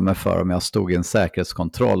intressera mig för om jag stod i en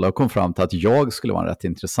säkerhetskontroll, och kom fram till att jag skulle vara en rätt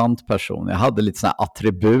intressant person. Jag hade lite sådana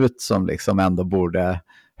attribut som liksom ändå borde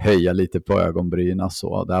höja lite på ögonbryna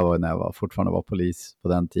så. Det var när jag fortfarande var polis på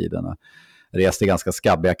den tiden. Jag reste i ganska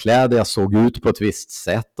skabbiga kläder, jag såg ut på ett visst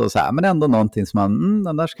sätt och så här, men ändå någonting som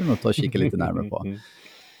den där skulle nog ta och kika lite närmare på.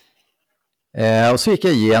 Och så gick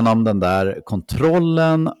jag igenom den där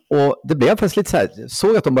kontrollen och det blev faktiskt lite så här,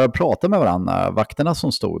 såg att de började prata med varandra, vakterna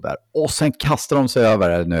som stod där, och sen kastade de sig över,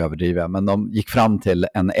 eller nu överdriver jag, men de gick fram till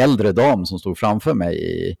en äldre dam som stod framför mig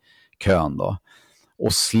i kön då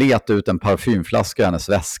och slet ut en parfymflaska i hennes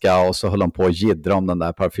väska, och så höll de på att jiddra om den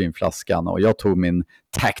där parfymflaskan, och jag tog min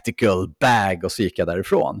tactical bag och så gick jag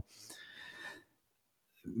därifrån.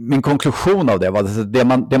 Min konklusion av det var att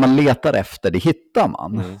det man letar efter, det hittar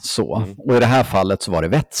man. Och i det här fallet så var det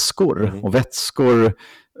vätskor. Och vätskor,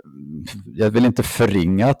 jag vill inte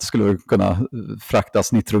förringa att det skulle kunna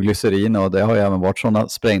fraktas nitroglycerin, och det har ju även varit sådana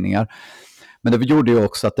sprängningar. Men det gjorde ju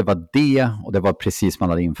också att det var det, och det var precis man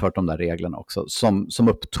hade infört de där reglerna också, som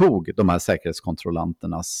upptog de här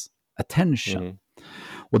säkerhetskontrollanternas attention.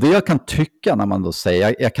 Och det jag kan tycka när man då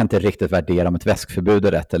säger, jag kan inte riktigt värdera om ett väskförbud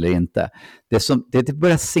är rätt eller inte. Det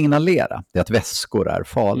börjar signalera, det är att väskor är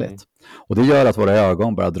farligt. Och det gör att våra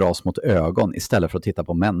ögon börjar dras mot ögon istället för att titta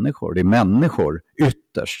på människor. Det är människor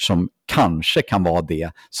ytterst som kanske kan vara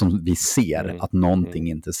det som vi ser att någonting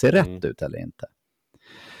inte ser rätt ut eller inte.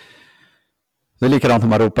 Det är likadant när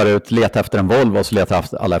man ropar ut leta efter en Volvo, och så letar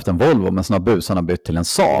alla efter en Volvo, men så har busarna bytt till en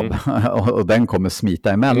Saab och den kommer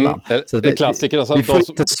smita emellan. Så det klassiker, vi får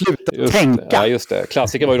inte sluta tänka. Ja, just det.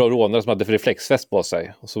 Klassiker var ju de rånare som hade reflexväst på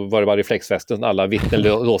sig, och så var det bara reflexvästen alla vittnen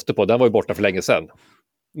låste på. Den var ju borta för länge sedan.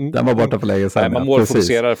 Den var borta för länge sedan. Nej, man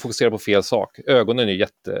fokuserar på fel sak. Ögonen är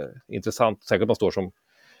jätteintressant, säkert man står som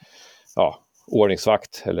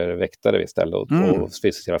ordningsvakt eller väktare istället och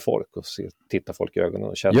visiterar folk och tittar folk i ögonen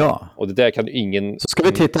och känner. Ja. Och det där kan ingen... Så ska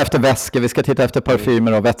vi titta efter väskor, vi ska titta efter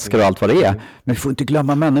parfymer och vätskor och allt vad det är. Men vi får inte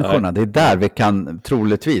glömma människorna. Nej. Det är där vi kan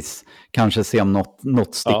troligtvis kanske se om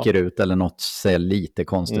något sticker ut eller något ser lite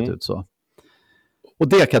konstigt ut så. Och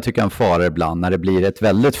det kan jag tycka är en fara ibland när det blir ett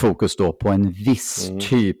väldigt fokus då på en viss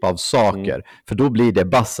typ av saker. För då blir det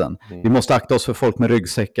bassen. Vi måste akta oss för folk med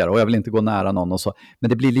ryggsäckar och jag vill inte gå nära någon och så. Men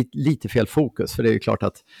det blir lite fel fokus, för det är ju klart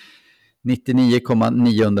att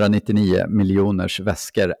 99,999 miljoners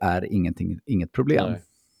väskor är inget problem. Nej.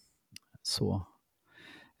 Så.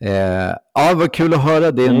 Vad kul att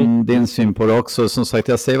höra din syn på det också. Som sagt,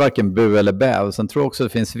 jag säger varken bu eller bä. Sen tror jag också att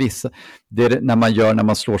det finns vissa, det är när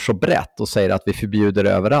man slår så brett och säger att vi förbjuder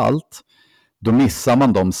överallt. då missar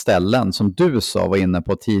man de ställen som du var inne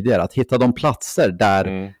på tidigare. Att hitta de platser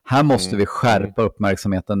där här måste vi skärpa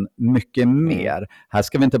uppmärksamheten mycket mer. Här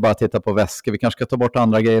ska vi inte bara titta på väskor, vi kanske ska ta bort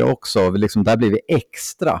andra grejer också. Liksom, där blir vi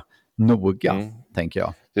extra noga, tänker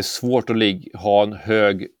jag. Det är svårt att ha en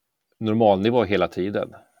hög normalnivå hela tiden.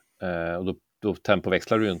 Och då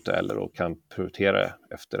tempoväxlar du inte eller och kan prioritera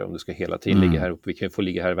efter om du ska hela tiden ligga här uppe. Vi kan ju få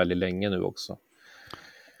ligga här väldigt länge nu också.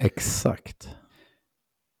 Exakt.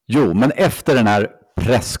 Jo, men efter den här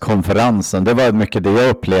presskonferensen, det var mycket det jag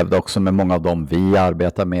upplevde också med många av dem vi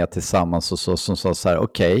arbetar med tillsammans och så, som sa så här,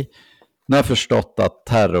 okej, nu har jag förstått att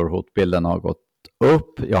terrorhotbilden har gått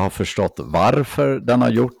upp, jag har förstått varför den har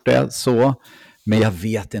gjort det så, men jag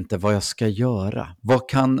vet inte vad jag ska göra. Vad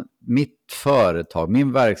kan mitt företag,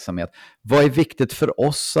 min verksamhet, vad är viktigt för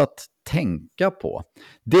oss att tänka på?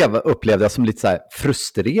 Det upplevde jag som lite så här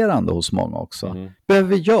frustrerande hos många också. Behöver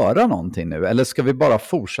vi göra någonting nu eller ska vi bara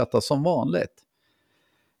fortsätta som vanligt?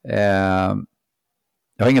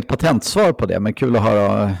 Jag har inget patentsvar på det, men kul att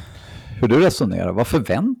höra hur du resonerar. Vad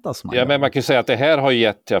förväntas man? Ja, men man kan ju säga att det här har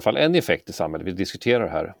gett i alla fall en effekt i samhället. Vi diskuterar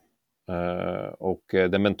det här. Och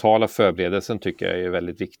den mentala förberedelsen tycker jag är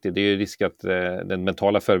väldigt viktig. Det är ju risk att den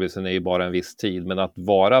mentala förberedelsen är ju bara en viss tid, men att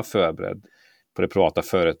vara förberedd på det privata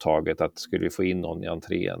företaget, att skulle vi få in någon i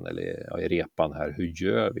entrén eller i repan här, hur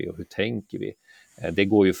gör vi och hur tänker vi? Det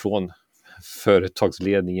går ju från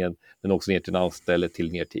företagsledningen men också ner till den anställde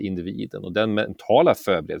till ner till individen, och den mentala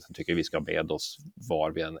förberedelsen tycker jag vi ska ha med oss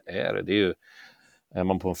var vi än är. Det är ju, är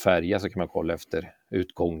man på en färja så kan man kolla efter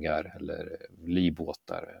utgångar eller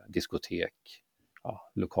livbåtar, diskotek,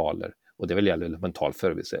 lokaler, och det är väl gäller mental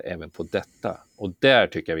förberedelse även på detta, och där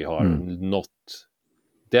tycker jag vi har nått.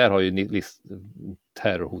 Där har ju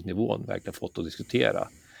terrorhotnivån verkligen fått att diskutera.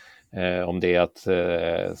 Om det är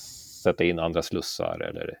att sätta in andra slussar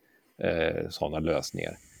eller sådana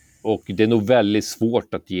lösningar. Och det är nog väldigt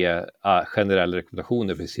svårt att ge generella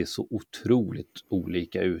rekommendationer, för det ser så otroligt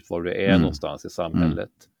olika ut var du är någonstans i samhället.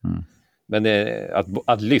 Men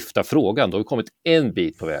att lyfta frågan, då har vi kommit en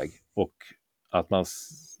bit på väg. Och att man,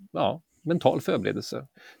 mental förberedelse,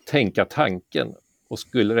 tänka tanken, och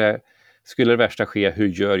skulle det värsta ske, hur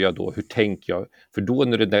gör jag då? Hur tänker jag? För då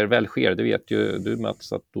när det där väl sker, det vet ju du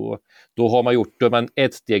Mats, att då är man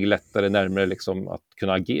ett steg lättare närmare liksom att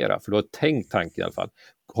kunna agera. För då har tänkt tanken i alla fall.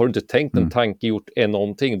 Har du inte tänkt en tanke, gjort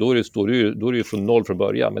någonting, då är det ju från noll från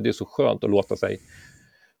början. Men det är så skönt att låta sig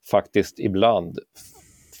faktiskt ibland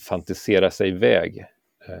fantisera sig iväg.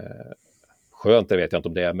 Skönt, det vet jag inte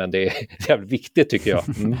om det är, men det är jävligt viktigt tycker jag.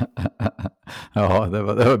 Ja, det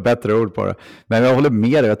var bättre ord på det. Men jag håller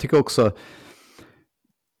med dig, jag tycker också,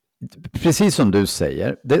 precis som du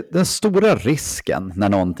säger, den stora risken när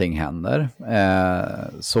någonting händer,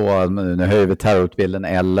 så nu höjer vi terrorhotbilden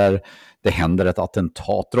eller det händer ett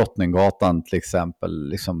attentat, Drottninggatan till exempel,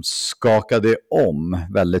 liksom skakade om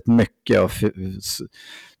väldigt mycket och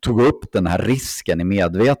tog upp den här risken i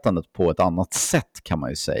medvetandet på ett annat sätt, kan man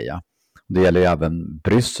ju säga. Det gäller ju även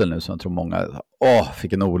Bryssel nu, som jag tror många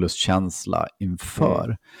fick en olustkänsla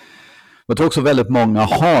inför. Jag tror också väldigt många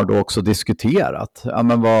har då också diskuterat,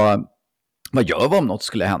 men vad gör vi om något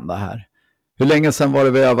skulle hända här? Hur länge sedan var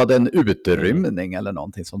det vi övade en utrymning eller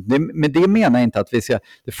någonting sånt? Men det menar jag inte att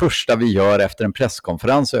det första vi gör efter en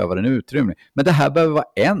presskonferens är öva en utrymning. Men det här behöver vara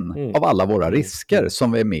en av alla våra risker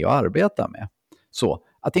som vi är med och arbetar med. Så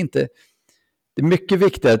att inte... Det är mycket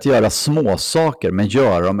viktigare att göra små saker, men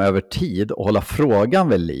göra dem över tid och hålla frågan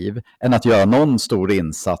vid liv, än att göra någon stor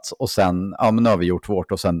insats och sen, men nu har vi gjort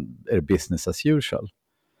vårt och sen är det business as usual.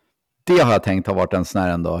 Det har jag tänkt har varit en sån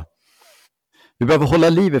här ändå. Vi behöver hålla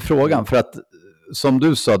liv i frågan, för att som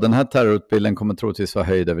du sa, den här terrorhotbilden kommer troligtvis vara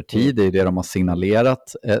höjd över tid, det är det de har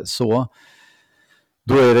signalerat så.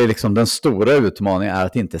 Då är det liksom den stora utmaningen är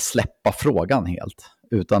att inte släppa frågan helt,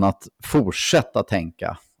 utan att fortsätta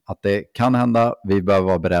tänka att det kan hända, vi behöver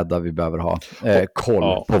vara beredda, vi behöver ha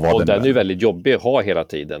koll på vad och den är ju väldigt jobbig att ha hela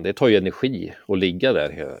tiden. Det tar ju energi att ligga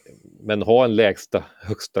där. Men ha en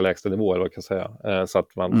högsta lägsta nivå, eller vad kan jag säga. Så att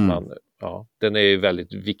den är ju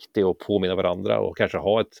väldigt viktig att påminna varandra och kanske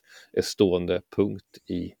ha ett stående punkt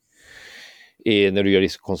i när du gör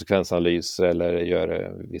konsekvensanalyser eller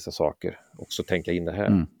gör vissa saker. Också tänka in det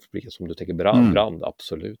här. Som du tänker brand,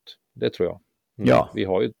 absolut. Det tror jag. Ja, vi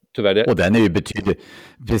har ju tyvärr det. Och den är ju betydligt,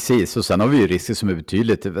 precis, och sen har vi ju risker som är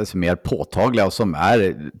betydligt mer påtagliga och som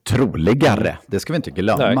är troligare, det ska vi inte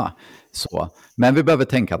glömma. Så. Men vi behöver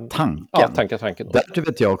tänka tanken. Ja, tänka tanken. Där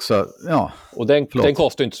vet jag också, och den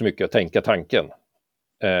kostar inte så mycket att tänka tanken.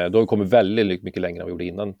 Då har vi kommit väldigt mycket längre än vi gjorde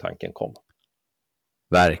innan tanken kom.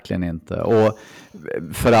 Verkligen inte. Och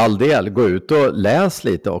för all del, gå ut och läs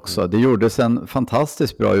lite också. Det gjordes en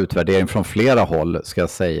fantastiskt bra utvärdering från flera håll, ska jag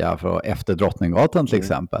säga, för efter Drottninggatan till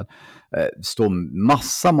exempel. Står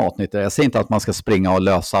massa matnyttor. Jag säger inte att man ska springa och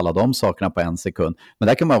lösa alla de sakerna på en sekund, men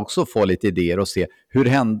där kan man också få lite idéer och se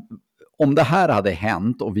om det här hade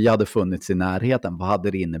hänt och vi hade funnits i närheten, vad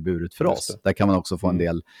hade det inneburit för oss? Där kan man också få en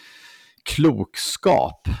del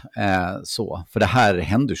klokskap. För det här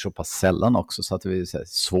händer så pass sällan också, så att det är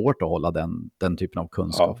svårt att hålla den typen av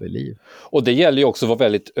kunskap vid liv. Och det gäller ju också att vara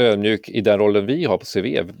väldigt ödmjuk i den rollen vi har på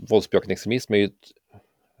CV. Våldsbejakande extremism är ju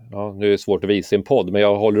nu är det svårt att visa i en podd, men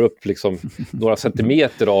jag håller upp liksom några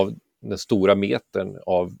centimeter av den stora metern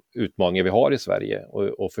av utmaningar vi har i Sverige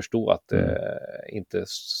och förstå att inte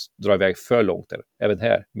dra iväg för långt. Även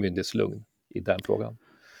här, myndighetslugn i den frågan.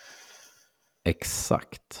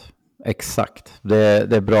 Exakt.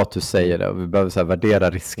 Det är bra att du säger det. Vi behöver värdera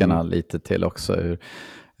riskerna lite till också.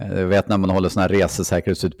 Jag vet när man håller sån här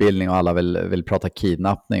resesäkerhetsutbildning och alla vill prata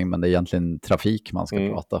kidnappning, men det är egentligen trafik man ska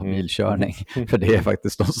prata, bilkörning. För det är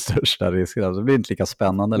faktiskt de största riskerna. Det blir inte lika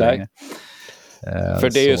spännande längre. För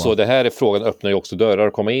det är ju så, det här är frågan öppnar ju också dörrar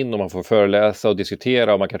att komma in och man får föreläsa och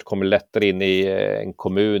diskutera och man kanske kommer lättare in i en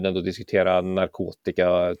kommun än att diskutera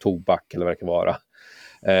narkotika, tobak eller vad det kan vara.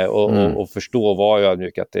 Och förstå vad jag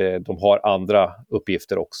nu att de har andra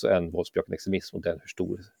uppgifter också än våldsbejakande extremism och den hur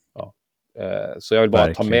stor. Så jag vill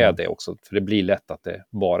bara ta med det också, för det blir lätt att det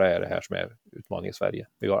bara är det här som är utmaningen i Sverige.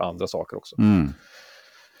 Vi har andra saker också.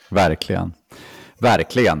 Verkligen.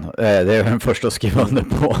 Det är den första att skriva under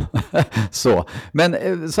på.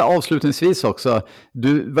 Men så avslutningsvis också,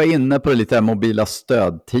 du var inne på det lite här mobila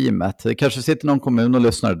stödteamet. Det kanske sitter någon kommun och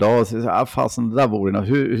lyssnar idag och säger, fasen, det där vore något.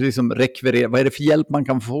 Hur liksom vad är det för hjälp man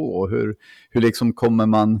kan få? Hur liksom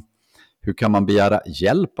hur kan man begära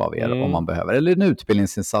hjälp av er om man behöver? Eller en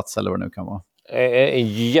utbildningsinsats eller vad det nu kan vara. En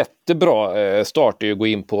jättebra start är ju att gå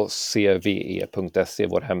in på cve.se,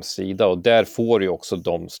 vår hemsida, och där får du också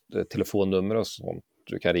de telefonnummer och sånt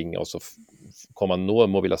du kan ringa och så komma nå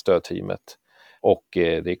mobila stödteamet. Och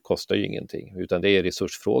det kostar ju ingenting, utan det är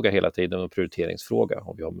resursfråga hela tiden och prioriteringsfråga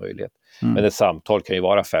om vi har möjlighet. Men ett samtal kan ju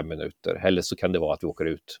vara 5 minuter, eller så kan det vara att vi åker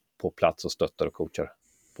ut på plats och stöttar och coachar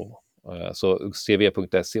på. Så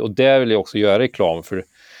cve.se, och där vill jag också göra reklam för.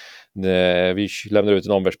 Vi lämnar ut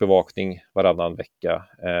en omvärldsbevakning varannan vecka.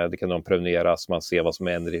 Det kan de prenumerera så man ser vad som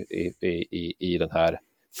händer i den här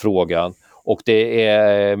frågan. Och det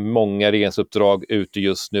är många regeringsuppdrag ute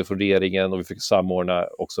just nu från regeringen och vi fick samordna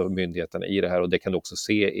också myndigheterna i det här. Och det kan du också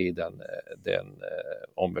se i den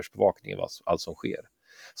omvärldsbevakningen, allt som sker.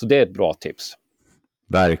 Så det är ett bra tips.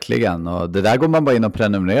 Verkligen, och det där går man bara in och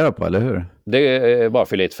prenumerera på, eller hur? Det är bara att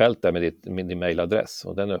fylla i ett fält där med din mejladress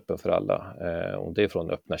och den är öppen för alla. Och det är från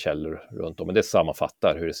öppna källor runt om, men det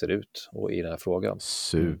sammanfattar hur det ser ut och i den här frågan.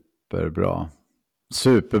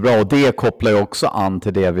 Superbra, och det kopplar ju också an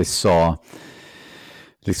till det vi sa.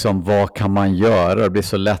 Liksom, vad kan man göra? Det blir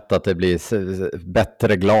så lätt att det blir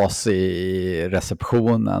bättre glas i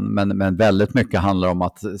receptionen. Men väldigt mycket handlar om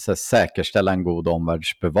att säkerställa en god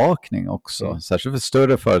omvärldsbevakning också. Särskilt för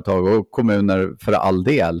större företag och kommuner för all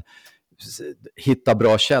del. Hitta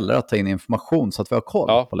bra källor att ta in information så att vi har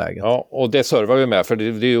koll på läget. Ja, och det servar vi med. För det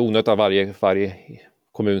är ju onödigt att varje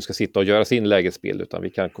kommun ska sitta och göra sin lägesbild, utan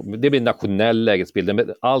det blir nationell lägesbild.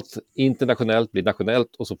 Men allt internationellt blir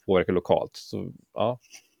nationellt och så påverkar lokalt. Så, ja.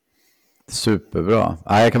 Superbra.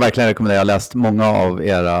 Jag kan verkligen rekommendera. Jag har läst många av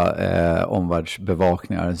era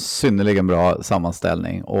omvärldsbevakningar. Synnerligen bra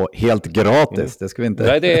sammanställning och helt gratis. Det ska vi inte.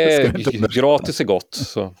 Nej, det är gratis är gott.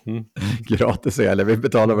 Så. Gratis är, eller vi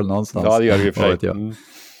betalar väl någonstans. Ja, det gör vi för sig.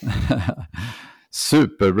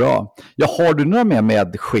 Superbra. Har du några mer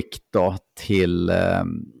medskick då till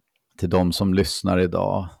de som lyssnar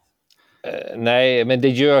idag? Nej, men det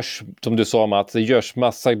görs, som du sa, Mats, det görs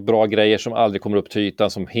massa bra grejer som aldrig kommer upp till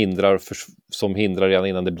ytan, som hindrar redan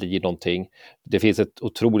innan det blir någonting. Det finns ett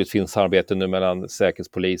otroligt fint samarbete nu mellan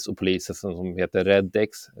säkerhetspolis och polisen som heter REDEX,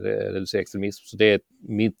 reducera extremism. Så det är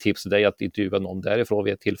mitt tips till dig att intervjua någon därifrån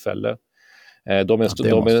vid ett tillfälle. De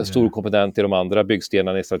är en stor komponent i de andra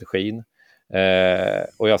byggstenarna i strategin.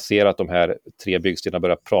 Och jag ser att de här 3 byggstenarna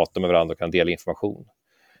börjar prata med varandra och kan dela information.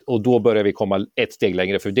 Och då börjar vi komma ett steg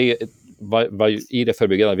längre, för det i det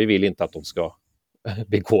förebyggande, vi vill inte att de ska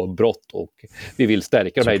begå brott och vi vill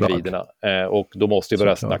stärka de här individerna. Och då måste vi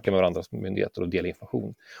börja snacka med varandras myndigheter och dela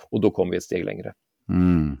information. Och då kommer vi ett steg längre.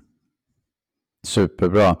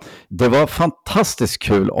 Superbra. Det var fantastiskt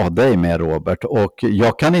kul av dig med, Robert, och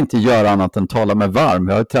jag kan inte göra annat än tala med varm.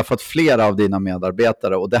 Jag har träffat flera av dina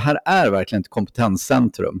medarbetare och det här är verkligen ett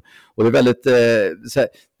kompetenscentrum. Och det är väldigt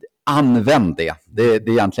använd det. Det är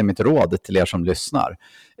egentligen mitt råd till er som lyssnar.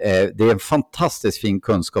 Det är en fantastiskt fin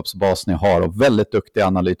kunskapsbas ni har och väldigt duktiga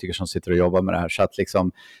analytiker som sitter och jobbar med det här. Så att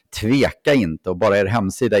liksom tveka inte, och bara er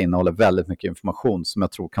hemsida innehåller väldigt mycket information som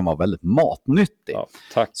jag tror kan vara väldigt matnyttig. Ja,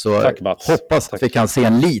 tack Mats. Hoppas att vi kan se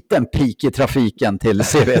en liten peak i trafiken till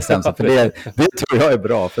CVSM, för det tror jag är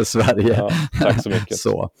bra för Sverige. Ja, tack så mycket.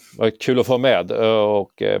 Så. Det var kul att få med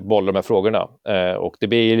och bolla de här frågorna. Och det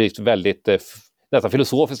blir liksom väldigt nästan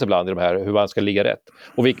filosofiskt ibland i de här, hur man ska ligga rätt.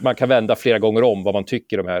 Och man kan vända flera gånger om vad man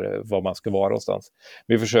tycker de här, vad man ska vara någonstans.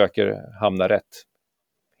 Vi försöker hamna rätt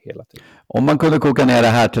hela tiden. Om man kunde koka ner det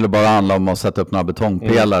här till att bara handla om att sätta upp några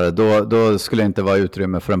betongpelare, då skulle det inte vara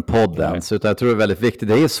utrymme för en podd ens. Utan jag tror det är väldigt viktigt,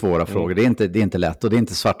 det är svåra frågor, det är inte lätt, och det är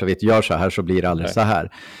inte svart och vitt, gör så här så blir det aldrig så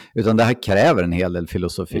här. Utan det här kräver en hel del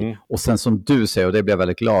filosofi. Och sen som du säger, och det blir jag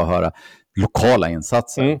väldigt glad att höra, lokala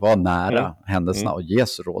insatser, var nära händelserna och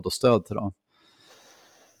ges råd och stöd till dem.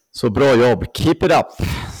 Så bra jobb, keep it up,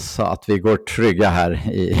 så att vi går trygga här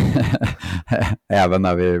även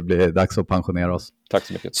när vi blir dags att pensionera oss. Tack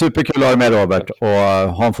så mycket. Superkul att ha dig med, Robert. Tack.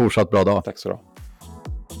 Och ha en fortsatt bra dag. Tack så bra.